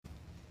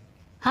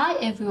Hi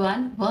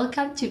everyone,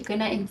 welcome to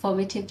QENA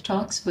Informative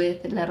Talks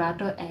with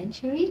Lerato and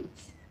Cherie.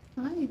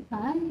 Hi,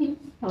 how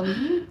are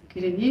you?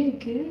 Good, and you?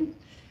 Good.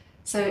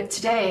 So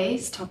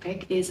today's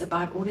topic is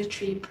about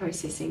auditory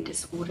processing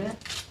disorder,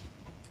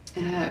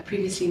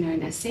 previously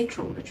known as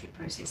central auditory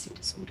processing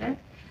disorder.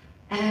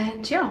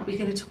 And yeah, we're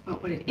going to talk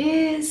about what it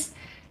is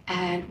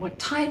and what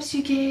types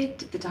you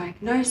get, the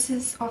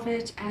diagnosis of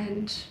it,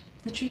 and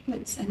the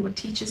treatments, and what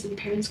teachers and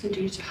parents can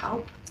do to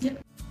help.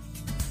 Yep.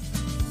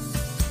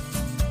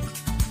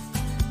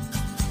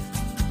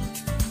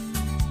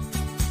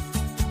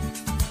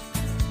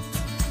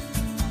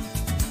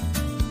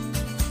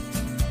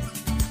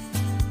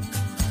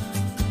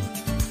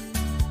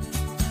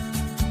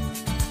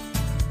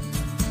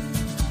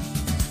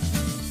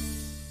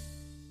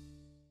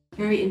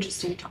 Very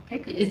interesting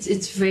topic.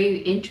 It's very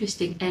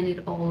interesting, and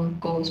it all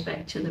goes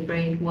back to the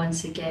brain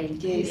once again.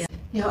 Yes.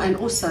 Yeah, and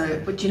also,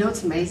 but you know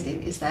what's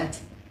amazing is that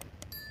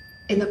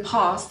in the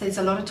past, there's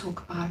a lot of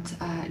talk about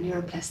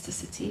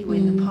neuroplasticity, where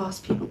in the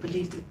past people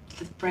believed that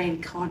the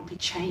brain can't be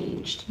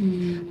changed.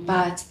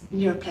 But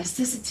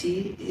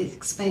neuroplasticity, it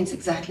explains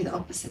exactly the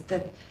opposite,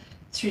 that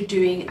through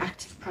doing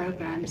active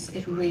programs,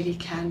 it really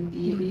can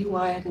be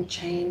rewired and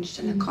changed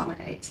and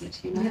accommodated,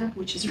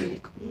 which is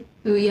really cool.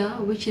 Yeah,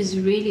 which is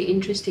really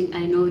interesting.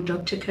 I know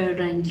Dr.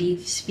 Caroline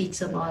Leaf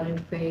speaks about it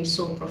very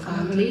so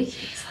profoundly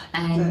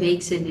and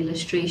makes an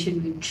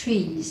illustration with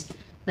trees,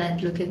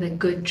 that look at the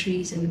good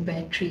trees and the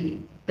bad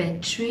tree,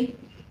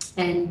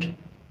 and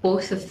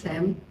both of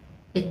them,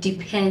 it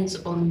depends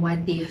on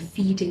what they are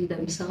feeding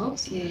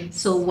themselves. Yes.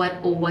 So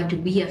what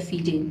we are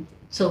feeding.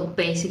 So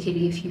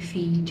basically, if you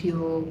feed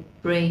your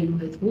brain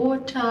with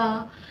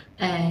water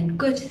and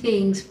good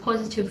things,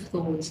 positive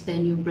thoughts,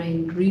 then your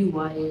brain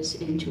rewires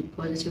into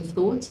positive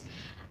thoughts.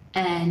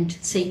 And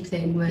same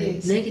thing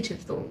with negative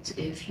thoughts.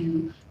 If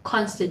you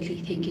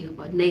constantly thinking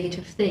about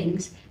negative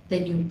things,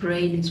 then your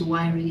brain is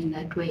wiring in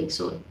that way.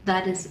 So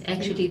that is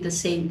actually the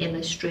same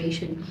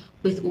illustration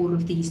with all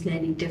of these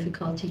learning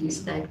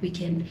difficulties, that we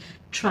can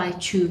try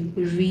to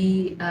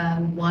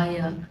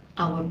rewire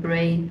our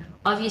brain.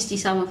 Obviously,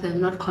 some of them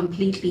not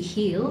completely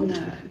healed.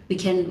 No. We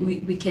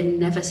can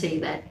never say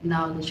that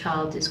now the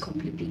child is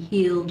completely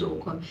healed,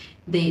 or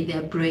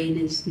their brain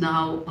is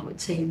now, I would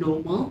say,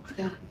 normal.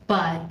 Yeah.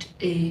 But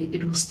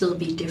it will still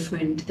be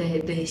different.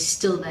 There's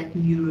still that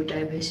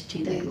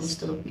neurodiversity that will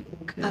still be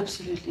okay.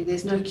 Absolutely.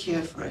 There's no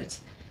cure for it.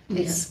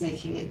 It's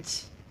making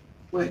it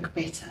work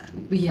better.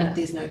 Yeah. But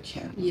there's no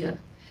cure. Yeah.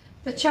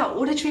 But yeah,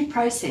 auditory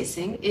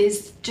processing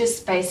is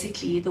just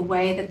basically the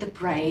way that the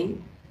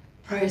brain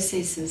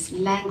processes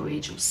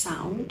language or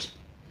sound.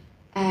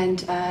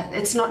 And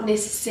it's not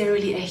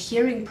necessarily a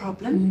hearing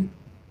problem.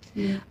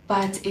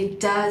 But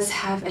it does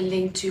have a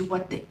link to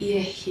what the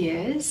ear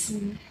hears,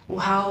 or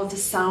how the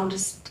sound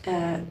is.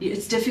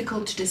 It's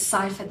difficult to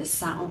decipher the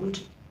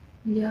sound,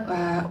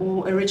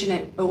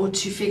 or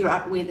to figure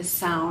out where the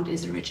sound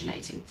is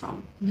originating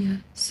from.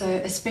 So,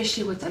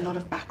 especially with a lot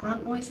of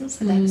background noises,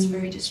 that is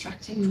very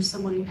distracting for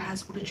someone who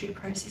has auditory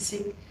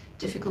processing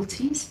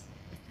difficulties.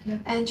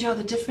 And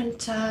there's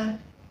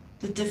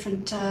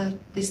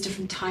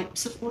different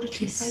types of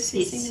auditory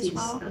processing as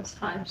well.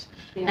 Types.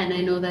 And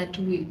I know that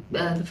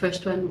the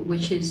first one,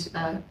 which is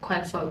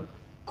quite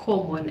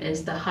common,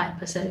 is the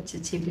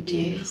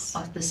hypersensitivity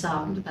of the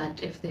sound.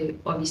 That if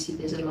obviously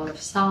there's a lot of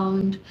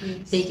sound,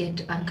 they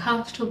get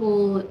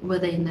uncomfortable,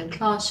 whether in the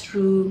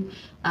classroom.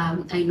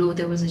 I know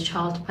there was a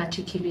child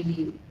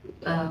particularly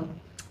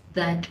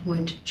that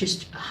would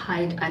just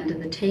hide under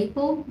the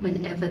table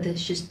whenever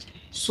there's just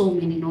so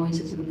many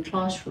noises in the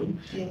classroom,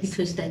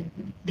 because that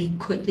they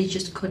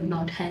just could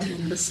not handle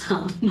the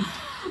sound.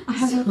 I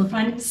have a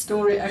funny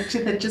story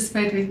actually that just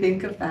made me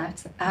think of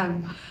that.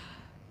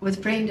 With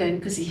Brendan,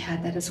 because he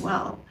had that as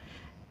well.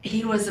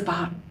 He was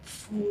about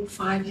 4 or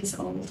 5 years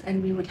old,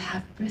 and we would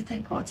have a birthday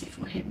party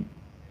for him.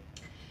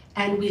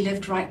 And we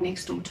lived right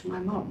next door to my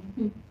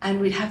mom. And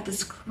we'd have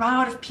this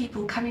crowd of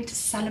people coming to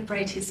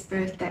celebrate his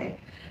birthday.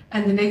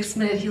 And the next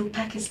minute he'll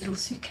pack his little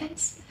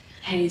suitcase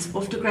and he's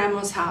off to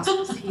grandma's house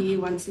because he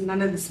wants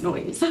none of this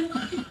noise.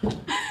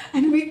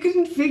 And we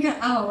couldn't figure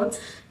out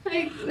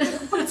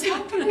what's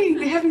happening.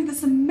 We're having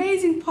this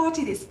amazing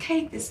party. There's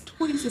cake, there's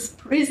toys, there's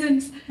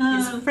presents,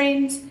 there's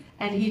friends,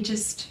 and he's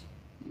just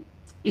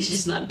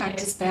not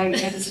packed his bag,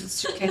 he had his little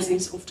suitcase, and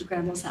he's off to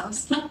grandma's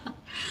house.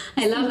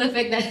 I love the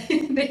fact that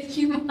the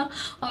humor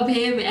of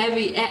him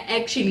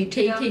actually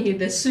taking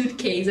the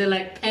suitcase and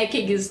like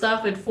packing his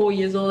stuff at 4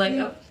 years old, like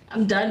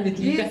I'm done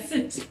with you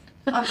guys.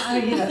 I'm out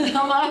of here.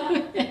 I'm out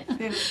of here.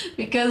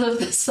 Because of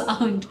the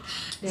sound.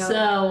 So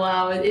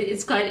wow,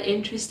 it's quite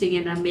interesting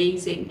and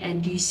amazing,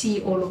 and you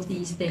see all of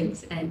these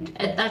things, and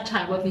at that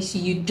time obviously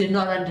you did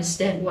not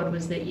understand what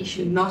was the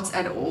issue. Not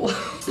at all.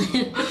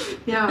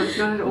 Not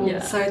at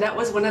all. So that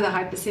was one of the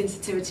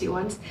hypersensitivity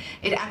ones.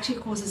 It actually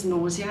causes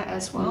nausea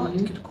as well.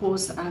 It could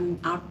cause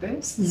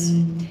outbursts,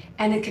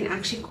 and it can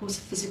actually cause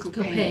physical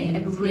pain.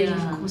 It really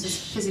causes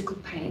physical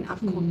pain. I've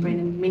caught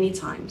Brennan many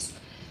times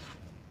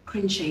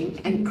cringing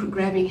and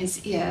grabbing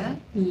his ear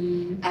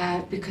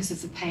because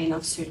of the pain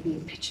of certain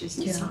pitches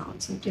and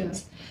sounds and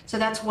things. So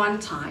that's one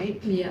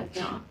type. Yeah.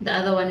 The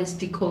other one is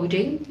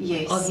decoding.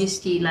 Yes.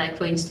 Obviously, like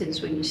for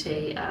instance, when you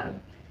say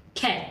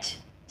cat,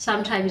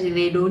 sometimes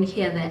they don't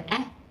hear the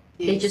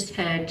they just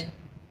heard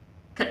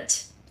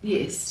cut.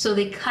 Yes. So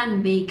they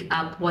can't make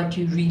up what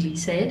you really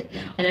said.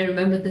 Yeah. And I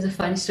remember there's a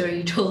funny story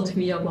you told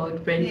me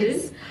about Brendan.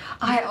 Yes.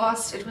 I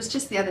asked, it was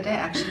just the other day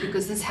actually,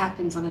 because this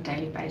happens on a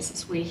daily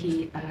basis where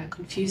he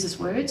confuses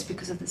words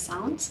because of the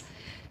sounds.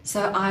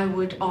 So I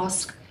would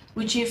ask,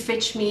 would you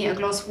fetch me a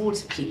glass of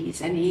water,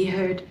 please? And he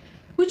heard,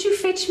 would you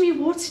fetch me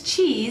water,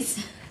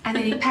 cheese? And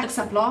then he packs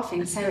up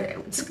laughing.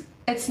 So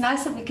it's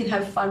nice that we can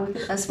have fun with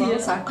it as well. Yeah.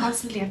 So I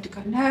constantly have to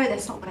go, no,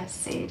 that's not what I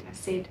said. I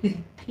said,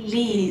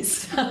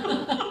 please.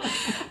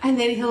 And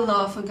then he'll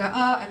laugh and go,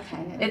 oh,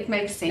 okay, it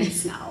makes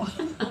sense now.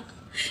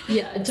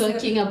 Yeah,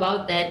 talking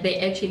about that, they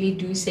actually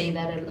do say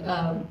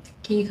that.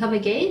 Can you come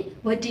again?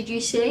 What did you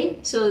say?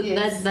 So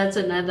yes. that's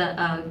another,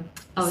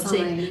 I would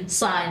say,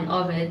 sign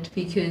of it,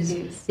 because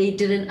they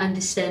didn't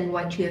understand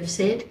what you have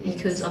said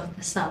because of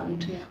the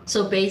sound. Yeah.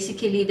 So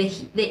basically,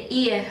 the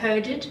ear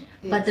heard it,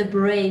 but the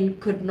brain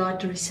could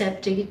not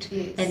recept it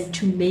and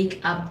to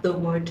make up the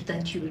word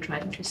that you were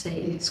trying to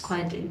say. It's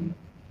quite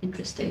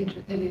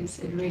interesting. It is.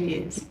 It really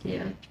is.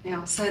 Yeah.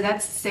 Yeah. So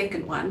that's the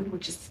second one,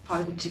 which is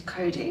part of the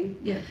decoding.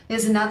 Yeah.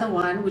 There's another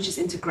one, which is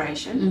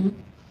integration,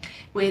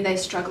 where they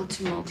struggle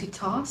to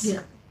multitask.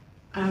 Yeah.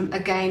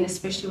 Again,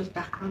 especially with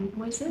background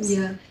noises.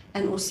 Yeah.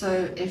 And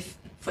also, if,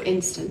 for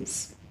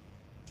instance,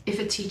 if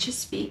a teacher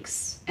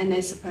speaks and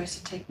they're supposed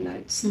to take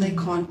notes, they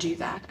can't do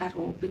that at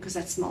all because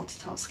that's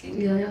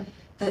multitasking. Yeah.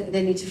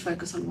 They need to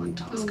focus on one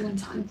task at a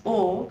time.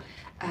 Or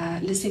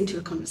listening to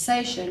a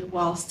conversation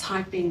whilst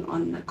typing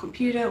on the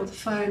computer or the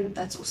phone,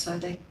 that's also,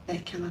 they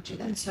cannot do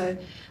that. So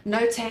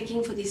note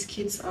taking for these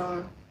kids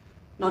are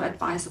not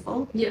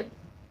advisable. Yeah.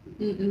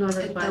 Not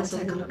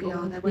advisable. They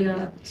won't be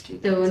able to do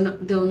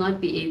that. They'll not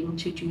be able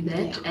to do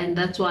that. Yeah. And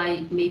that's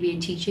why maybe a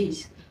teacher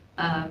is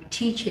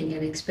teaching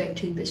and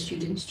expecting the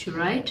students to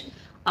write.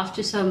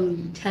 After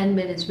some 10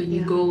 minutes when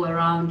you go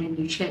around and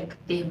you check,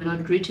 they have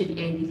not written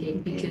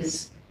anything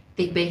because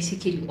they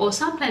basically, or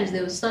sometimes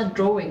they will start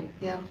drawing.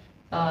 Yeah.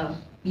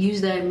 Use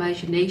their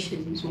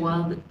imaginations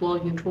while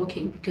you're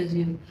talking, because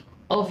you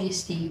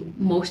obviously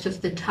most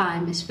of the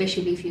time,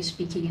 especially if you're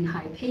speaking in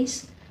high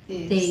pace,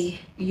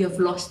 you have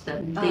lost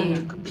them.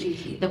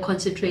 Completely. The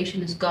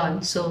concentration is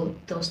gone, so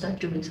they'll start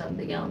doing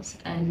something else.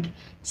 And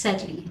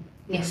sadly,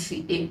 if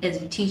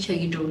as a teacher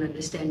you don't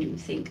understand, you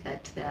think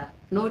that they're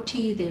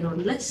naughty, they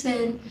don't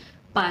listen,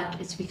 but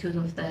it's because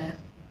of the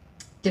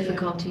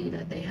difficulty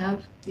that they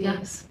have.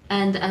 Yes.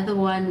 And the other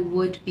one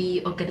would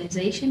be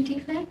organization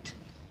defect.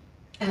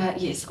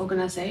 Yes,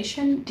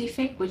 organization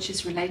defect, which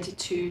is related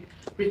to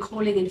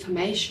recalling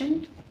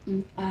information.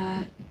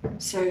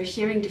 So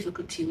hearing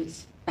difficulty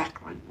with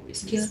background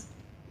noises.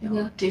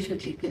 Yeah,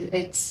 definitely.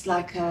 It's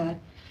like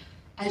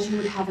as you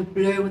would have a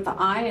blur with the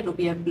eye, it'll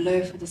be a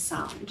blur for the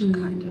sound,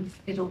 kind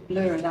of. It'll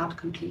blur it out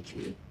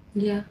completely.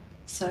 Yeah.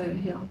 So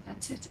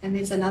that's it. And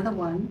there's another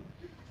one,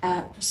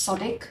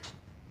 prosodic,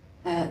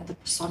 the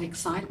prosodic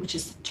side, which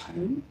is the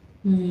tone.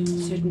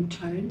 Certain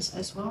tones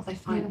as well, they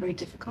find very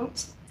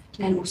difficult.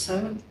 And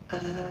also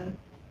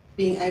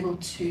being able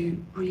to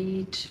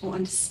read or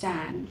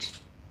understand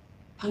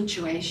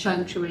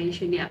punctuation.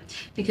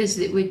 Because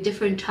with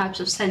different types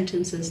of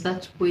sentences,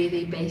 that's where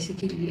they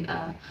basically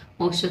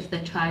most of the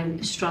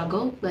time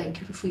struggle. Like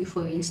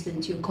for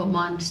instance, your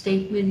command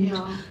statement,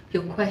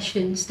 your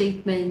question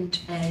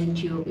statement, and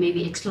your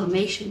maybe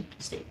exclamation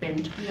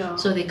statement.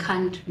 So they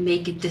can't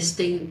make a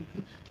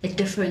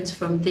difference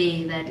from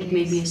there. That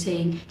maybe you're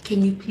saying,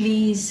 can you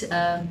please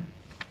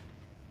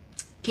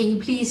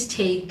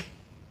take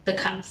the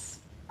cups?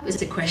 Is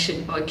the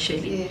question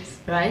actually,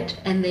 right?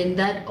 And then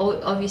that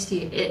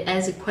obviously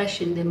as a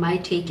question, they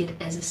might take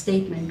it as a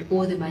statement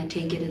or they might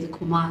take it as a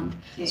command.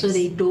 So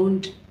they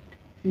don't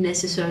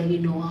necessarily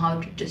know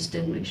how to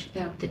distinguish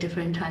the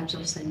different types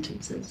of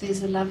sentences.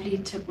 There's a lovely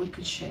tip we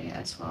could share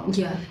as well.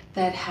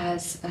 That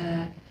has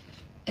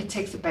it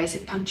takes the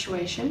basic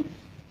punctuation,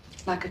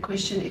 like a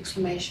question,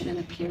 exclamation, and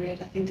a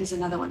period. I think there's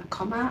another one, a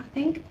comma, I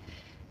think.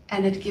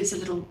 And it gives a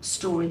little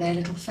story. They're a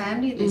little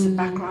family. There's a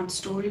background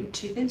story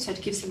to them. So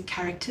it gives them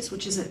characters,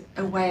 which is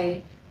a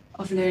way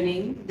of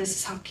learning. This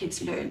is how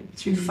kids learn,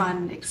 through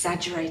fun,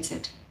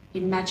 exaggerated,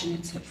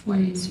 imaginative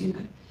ways,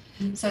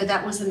 So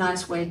that was a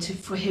nice way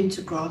for him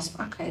to grasp,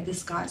 okay,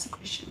 this guy's a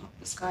question mark,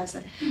 this guy's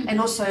a...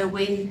 And also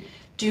when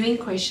doing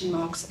question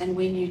marks and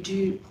when you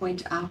do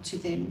point out to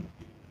them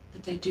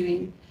that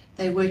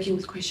they're working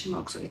with question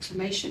marks or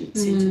exclamation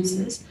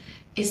sentences,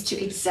 is to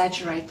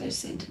exaggerate those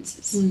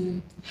sentences.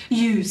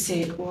 You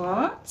said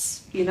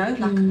what? Like,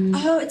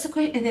 oh, it's a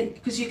question. And then,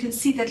 because you can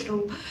see that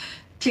little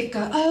click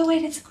go, oh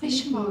wait, it's a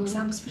question mark, so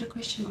I must put a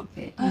question mark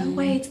there. Oh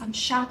wait, I'm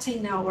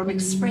shouting now, or I'm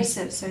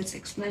expressive, so it's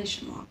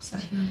exclamation mark.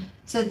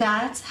 So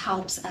that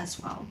helps as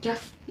well. Yeah,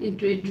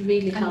 it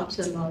really helps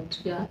a lot.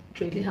 Yeah, it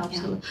really helps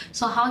a lot.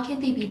 So how can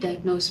they be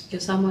diagnosed?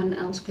 Because someone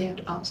else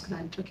could ask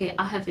that, okay,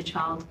 I have a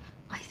child,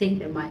 I think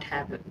they might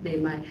have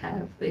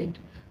it.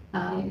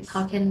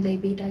 How can they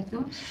be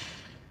diagnosed?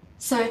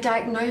 So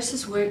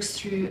diagnosis works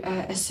through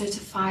a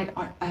certified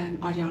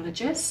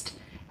audiologist,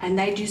 and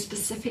they do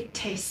specific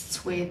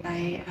tests where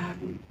they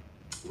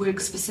work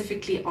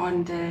specifically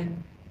on the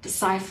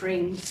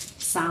deciphering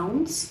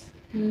sounds,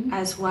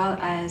 as well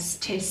as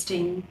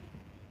testing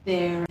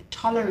their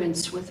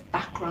tolerance with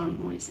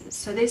background noises.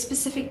 So there's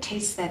specific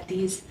tests that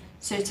these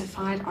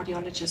certified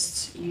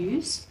audiologists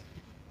use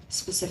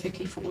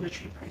specifically for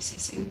auditory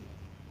processing.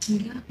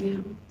 Yeah.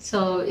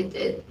 So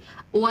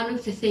one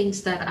of the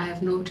things that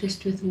I've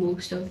noticed with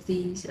most of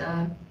these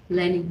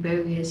learning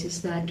barriers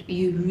is that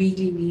you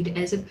really need,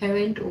 as a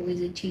parent or as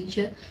a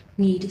teacher,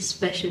 need a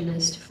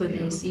specialist for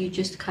this. You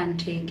just can't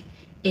take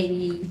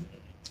any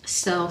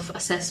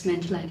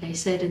self-assessment. Like I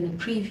said in the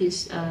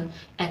previous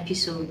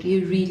episode,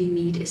 you really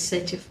need a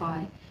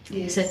certified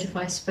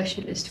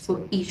specialist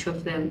for each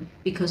of them,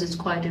 because it's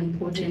quite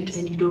important,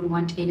 and you don't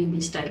want any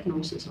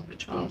misdiagnosis of a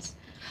child.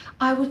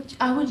 I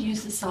would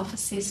use the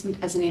self-assessment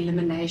as an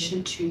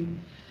elimination to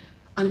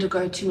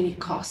undergo too many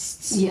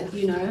costs,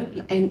 you know,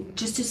 and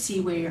just to see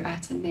where you're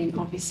at, and then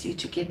obviously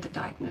to get the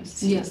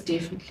diagnosis. Yes,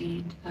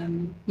 definitely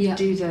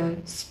do the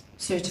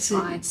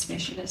certified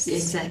specialists.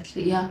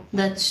 Exactly, yeah,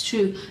 that's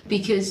true,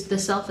 because the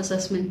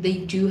self-assessment, they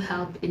do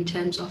help in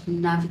terms of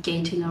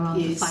navigating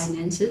around the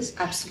finances.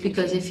 Absolutely.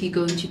 Because if you're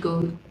going to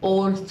go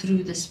all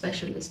through the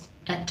specialist,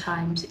 at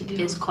times it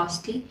is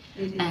costly,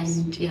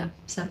 and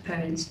some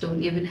parents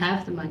don't even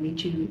have the money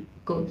to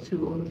go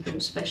through all of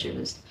those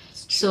specialists.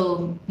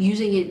 So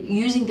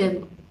using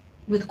them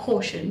with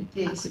caution,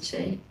 I could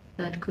say,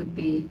 that could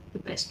be the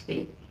best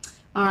way.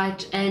 All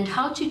right, and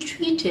how to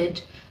treat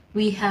it?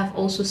 We have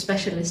also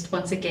specialists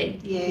once again.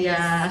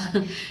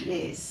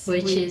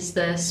 Which is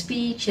the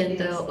speech and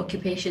the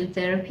occupation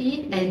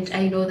therapy. And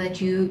I know that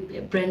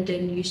you,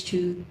 Brendan, used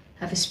to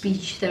have a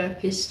speech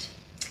therapist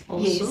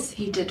also. Yes,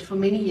 he did for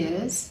many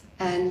years,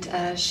 and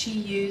she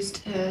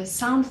used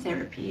sound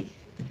therapy,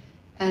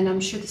 and I'm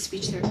sure the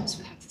speech therapists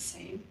would have the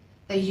same.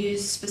 They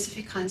use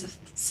specific kinds of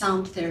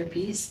sound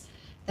therapies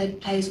that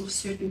plays off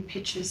certain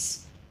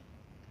pitches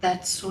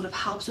that sort of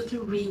helps with the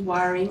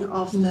rewiring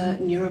of the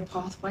neural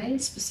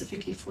pathways,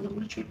 specifically for the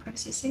auditory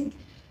processing.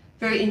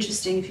 Very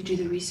interesting if you do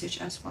the research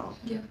as well.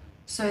 Yeah.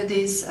 So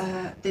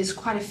there's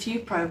quite a few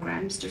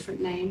programs,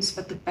 different names,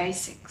 but the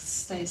basics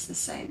stays the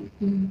same.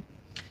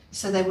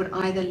 So they would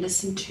either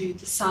listen to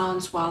the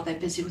sounds while they're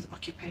busy with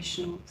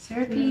occupational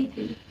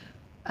therapy,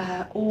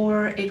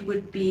 or it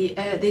would be,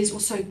 there's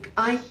also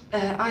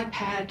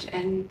iPad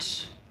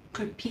and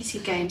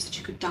PC games that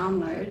you could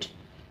download,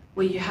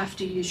 where you have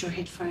to use your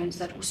headphones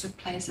that also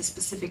plays the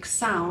specific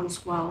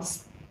sounds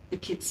whilst the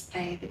kids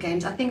play the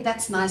games. I think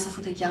that's nicer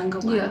for the younger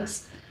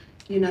ones,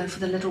 you know, for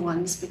the little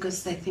ones,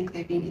 because they think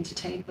they're being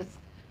entertained with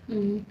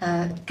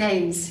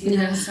games, you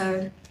know,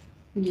 so...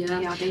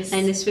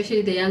 and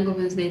especially the younger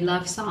ones, they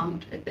love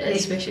sound,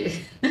 especially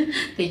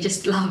they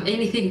just love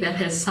anything that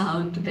has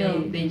sound.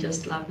 They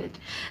just love it.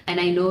 And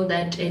I know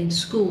that in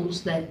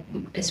schools, that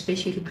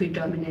especially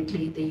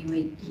predominantly the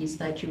UAEs,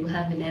 that you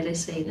have an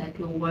LSA that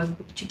will work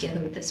together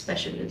with the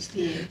specialist.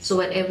 So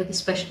whatever the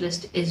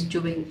specialist is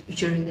doing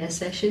during their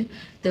session,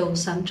 they will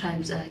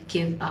sometimes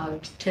give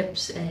out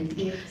tips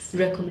and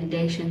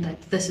recommendation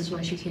that this is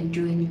what you can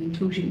do in your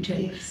inclusion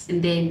term.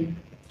 And then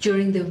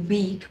during the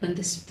week, when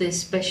the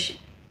specialist,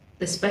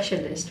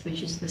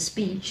 which is the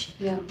speech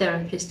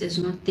therapist, is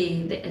not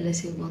there, the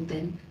LSA will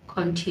then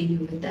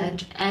continue with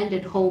that. And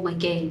at home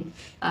again,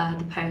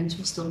 the parents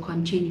will still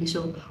continue.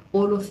 So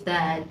all of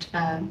that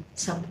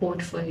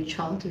support for your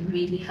child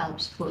really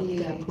helps for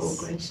their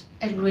progress.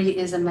 It really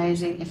is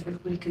amazing if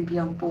everybody can be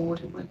on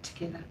board and work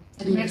together.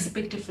 It makes a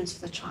big difference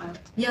for the child.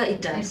 Yeah,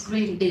 it does. It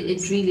really does.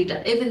 It really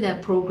does. Even their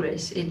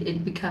progress,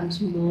 it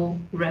becomes more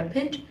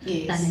rapid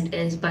than it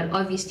is. But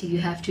obviously, you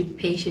have to be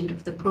patient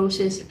of the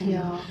process.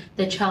 And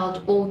the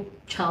child, all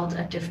child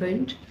are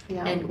different.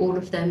 And all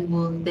of them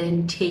will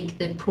then take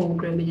the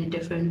program in a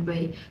different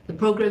way. The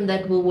program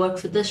that will work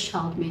for this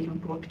child may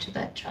not work to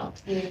that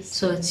child.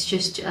 So it's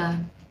just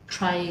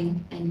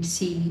trying and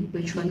see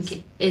which one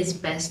is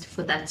best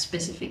for that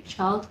specific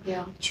child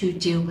to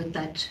deal with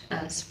that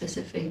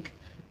specific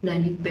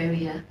learning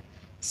barrier.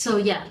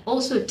 So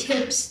also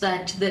tips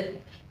that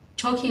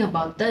talking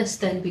about this,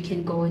 then we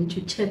can go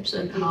into tips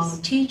on how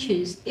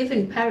teachers,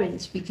 even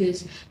parents,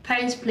 because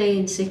parents play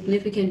a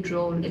significant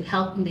role in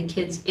helping the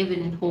kids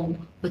even at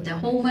home with their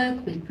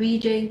homework, with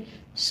reading.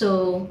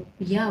 So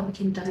we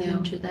can dive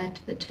into that,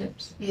 the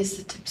tips. Yes,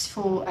 the tips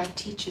for our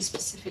teachers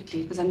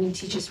specifically, because I mean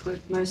teachers work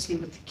mostly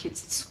with the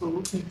kids at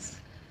school,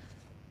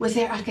 with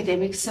their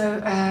academics. So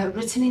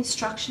written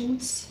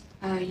instructions,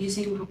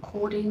 using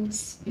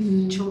recordings,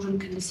 if children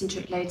can listen to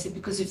it later,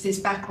 because if there's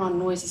background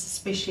noises,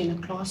 especially in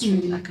a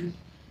classroom, that can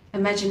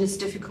imagine it's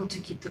difficult to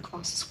keep the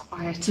classes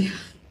quiet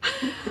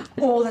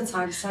all the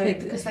time. So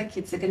because they're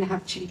kids, they're going to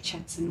have chitty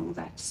chats and all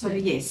that. So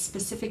yes,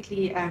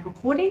 specifically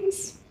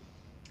recordings,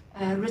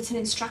 written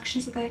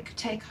instructions that they could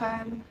take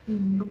home,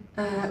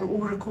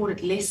 or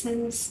recorded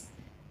lessons,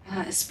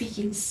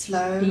 speaking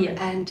slow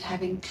and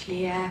having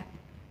clear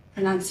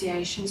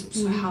pronunciations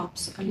also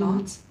helps a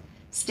lot.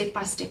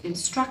 Step-by-step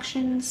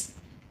instructions,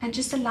 and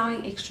just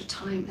allowing extra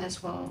time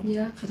as well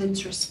for them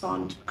to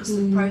respond, because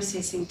the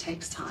processing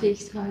takes time.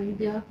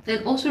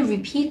 And also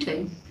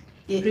repeating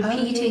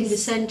the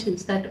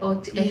sentence, that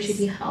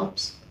actually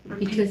helps.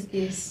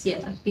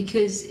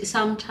 Because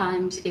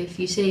sometimes if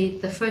you say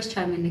it the first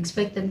time and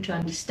expect them to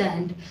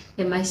understand,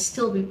 they might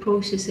still be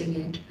processing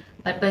it.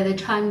 But by the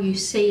time you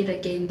say it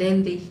again,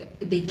 then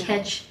they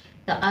catch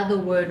the other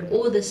word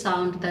or the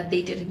sound that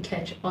they didn't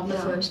catch on the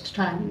first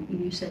time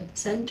you said the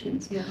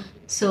sentence.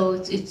 So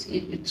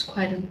it's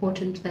quite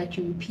important that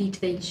you repeat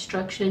the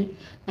instruction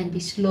and be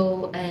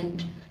slow,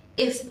 and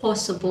if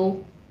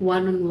possible,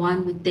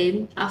 one-on-one with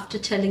them after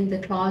telling the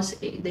class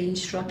the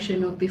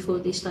instruction, or before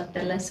they start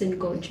the lesson,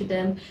 go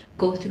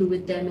through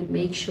with them and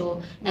make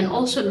sure, and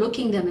also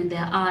looking them in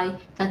their eye,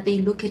 that they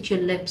look at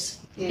your lips.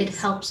 It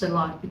helps a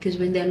lot, because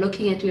when they're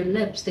looking at your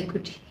lips, they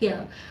could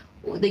hear,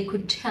 or they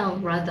could tell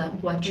rather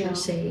what you're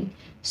saying.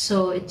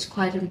 So it's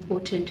quite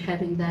important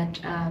having that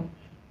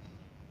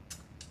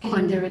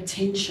on their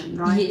attention,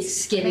 right?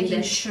 Yes,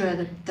 making sure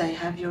that they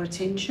have your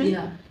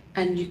attention,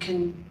 and you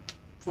can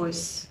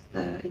voice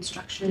the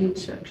instruction.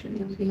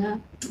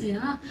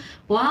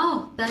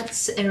 Wow,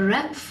 that's a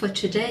wrap for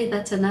today.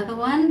 That's another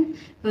one.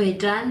 We're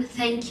done.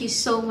 Thank you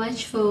so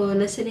much for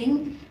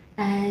listening.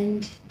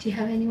 And do you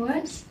have any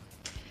words?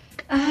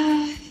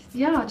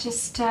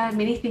 Just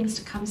many things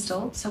to come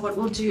still. So what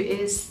we'll do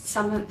is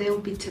there will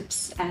be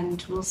tips,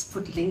 and we'll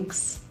put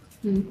links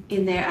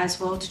in there as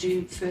well to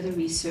do further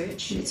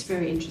research. It's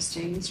very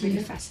interesting. It's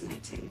really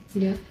fascinating.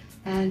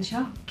 And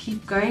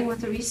keep going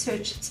with the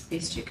research. It's the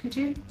best you can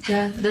do.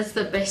 That's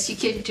the best you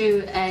can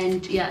do.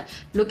 And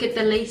look at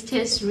the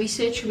latest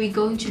research. We're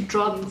going to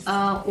drop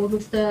all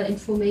of the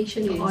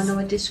information on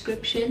our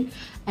description.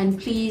 And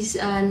please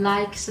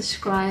like,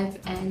 subscribe,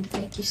 and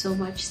thank you so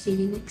much. See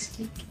you next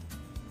week.